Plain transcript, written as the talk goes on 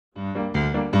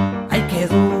que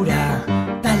dura,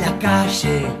 está la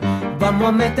calle. Vamos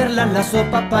a meterla en la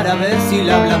sopa para ver si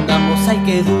la ablandamos. Ay,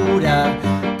 que dura,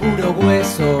 puro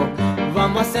hueso.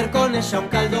 Vamos a hacer con ella un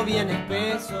caldo bien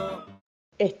espeso.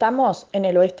 Estamos en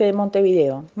el oeste de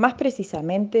Montevideo, más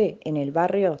precisamente en el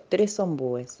barrio Tres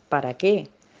Ombúes. ¿Para qué?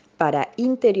 Para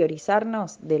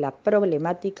interiorizarnos de la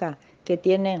problemática que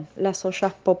tienen las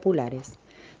ollas populares.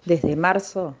 Desde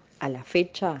marzo a la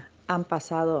fecha han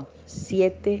pasado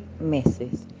 7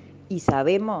 meses y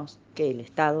sabemos que el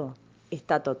Estado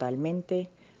está totalmente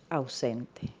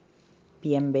ausente.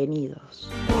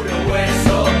 Bienvenidos. Puro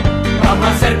hueso, vamos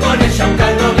a hacer con ella un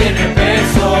caldo bien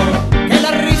espeso. Que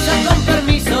la risa con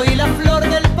permiso y la flor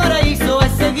del paraíso a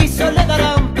ese guiso le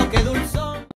dará un toque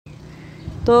dulzón.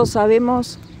 Todos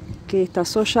sabemos que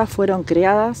estas ollas fueron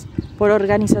creadas por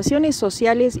organizaciones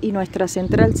sociales y nuestra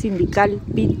central sindical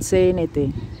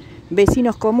PIT-CNT.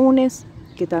 Vecinos comunes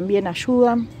que también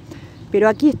ayudan, pero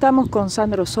aquí estamos con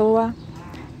Sandro Soba,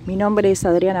 mi nombre es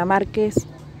Adriana Marquez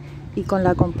y con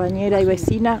la compañera y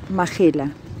vecina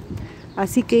Magela.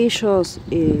 Así que ellos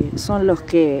son los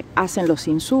que hacen los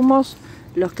insumos,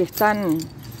 los que están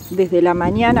desde la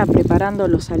mañana preparando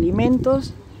los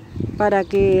alimentos para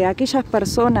que aquellas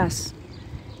personas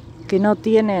que no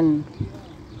tienen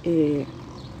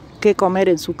qué comer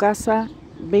en su casa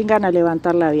vengan a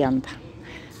levantar la vianda.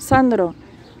 Sandro,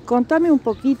 contame un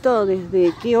poquito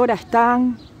desde qué hora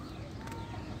están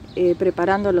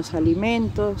preparando los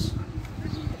alimentos.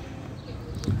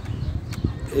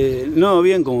 No,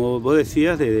 bien, como vos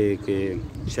decías, desde que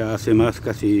ya hace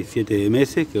casi 7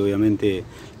 meses, que obviamente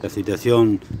la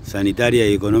situación sanitaria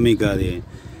y económica de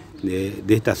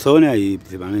esta zona y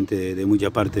principalmente de mucha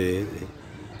parte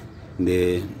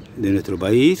de nuestro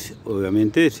país,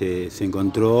 obviamente se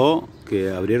encontró que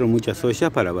abrieron muchas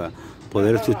ollas para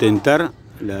poder sustentar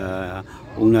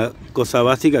una cosa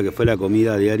básica que fue la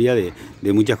comida diaria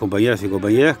de muchas compañeras y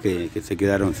compañeras que se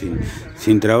quedaron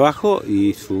sin trabajo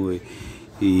y su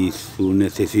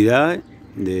necesidad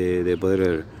de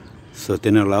poder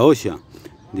sostener la olla.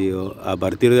 Digo, a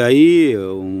partir de ahí,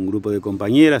 un grupo de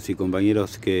compañeras y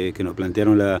compañeros que nos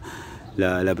plantearon la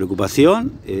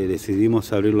preocupación,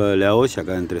 decidimos abrir la olla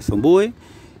acá en Tres Ombúes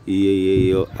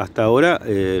y hasta ahora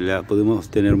la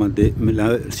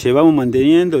llevamos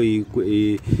manteniendo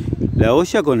y la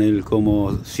olla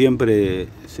como siempre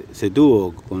se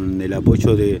tuvo, con el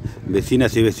apoyo de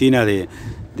vecinas y vecinas de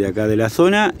acá de la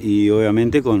zona y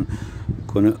obviamente con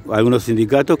algunos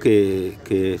sindicatos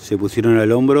que se pusieron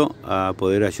al hombro a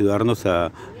poder ayudarnos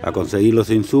a conseguir los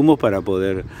insumos para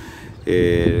poder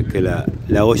que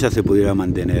la olla se pudiera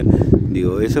mantener.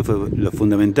 Digo, eso fue lo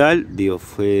fundamental,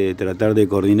 fue tratar de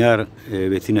coordinar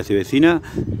vecinas y vecinas,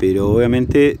 pero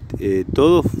obviamente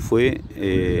todo fue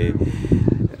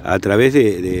a través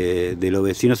de los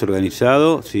vecinos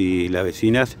organizados y las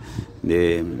vecinas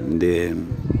de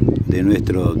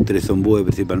nuestro Tres Ombúes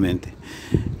principalmente.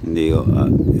 Digo,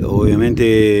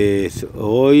 obviamente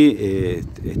hoy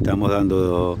estamos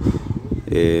dando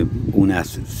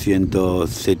unas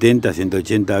 170,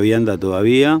 180 viandas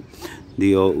todavía.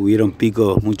 Digo, hubieron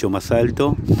picos mucho más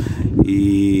altos,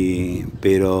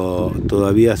 pero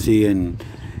todavía siguen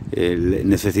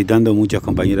necesitando muchas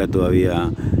compañeras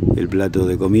todavía el plato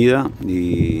de comida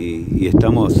y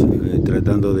estamos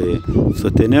tratando de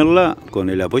sostenerla con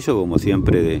el apoyo, como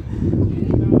siempre, de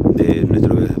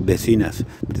nuestras vecinas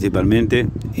principalmente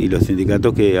y los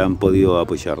sindicatos que han podido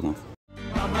apoyarnos.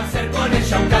 Vamos a hacer con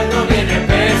ella un caldo bien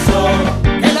espeso,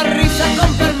 que la risa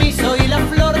con permiso y la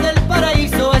flor del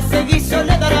paraíso a ese guiso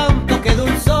le dará un toque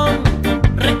dulzón.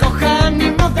 Recoja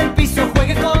ánimos del piso,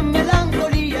 juegue con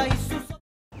melancolía y sus...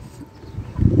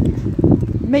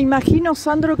 Me imagino,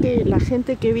 Sandro, que la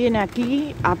gente que viene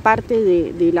aquí, aparte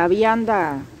de la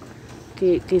vianda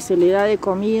que se le da de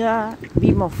comida,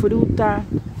 vimos fruta,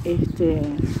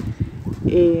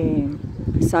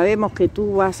 sabemos que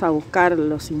tú vas a buscar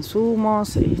los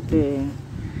insumos,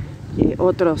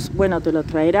 otros, bueno, te lo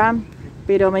traerán,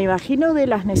 pero me imagino de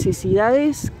las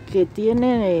necesidades que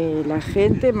tiene la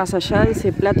gente más allá de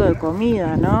ese plato de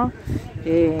comida, ¿no?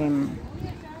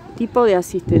 Tipo de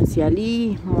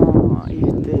asistencialismo,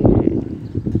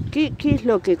 ¿qué es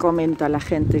lo que comenta la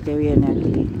gente que viene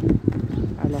aquí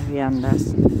a las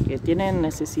viandas? Que tienen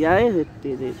necesidades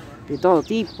de todo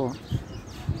tipo.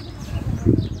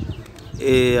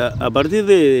 A partir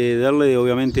de darle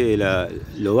obviamente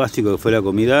lo básico que fue la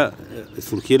comida,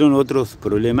 surgieron otros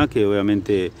problemas que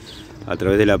obviamente a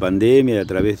través de la pandemia, a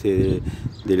través de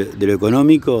lo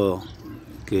económico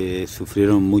que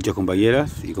sufrieron muchas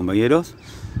compañeras y compañeros,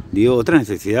 otras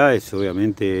necesidades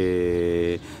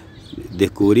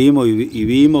descubrimos y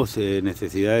vimos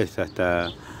necesidades hasta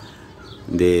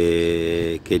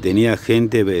que tenía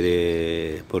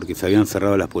gente porque se habían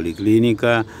cerrado las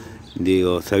policlínicas,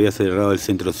 se había cerrado el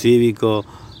centro cívico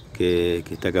que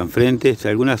está acá enfrente,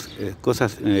 algunas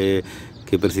cosas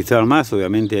que precisaban más.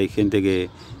 Obviamente hay gente que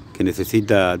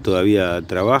necesita todavía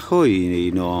trabajo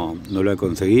y no lo ha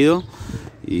conseguido,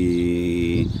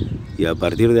 y a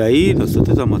partir de ahí nosotros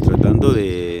estamos tratando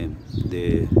de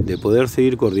poder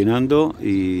seguir coordinando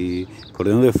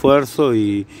esfuerzo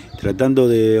y tratando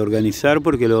de organizar,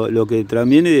 porque lo que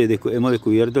también hemos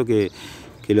descubierto que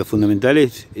lo fundamental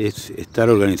es estar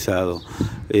organizado.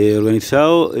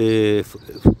 Organizado es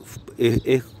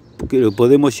que lo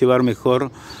podemos llevar mejor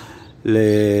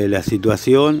la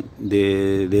situación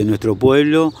de nuestro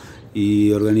pueblo,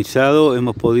 y organizado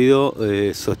hemos podido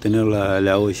sostener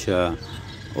la olla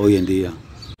hoy en día.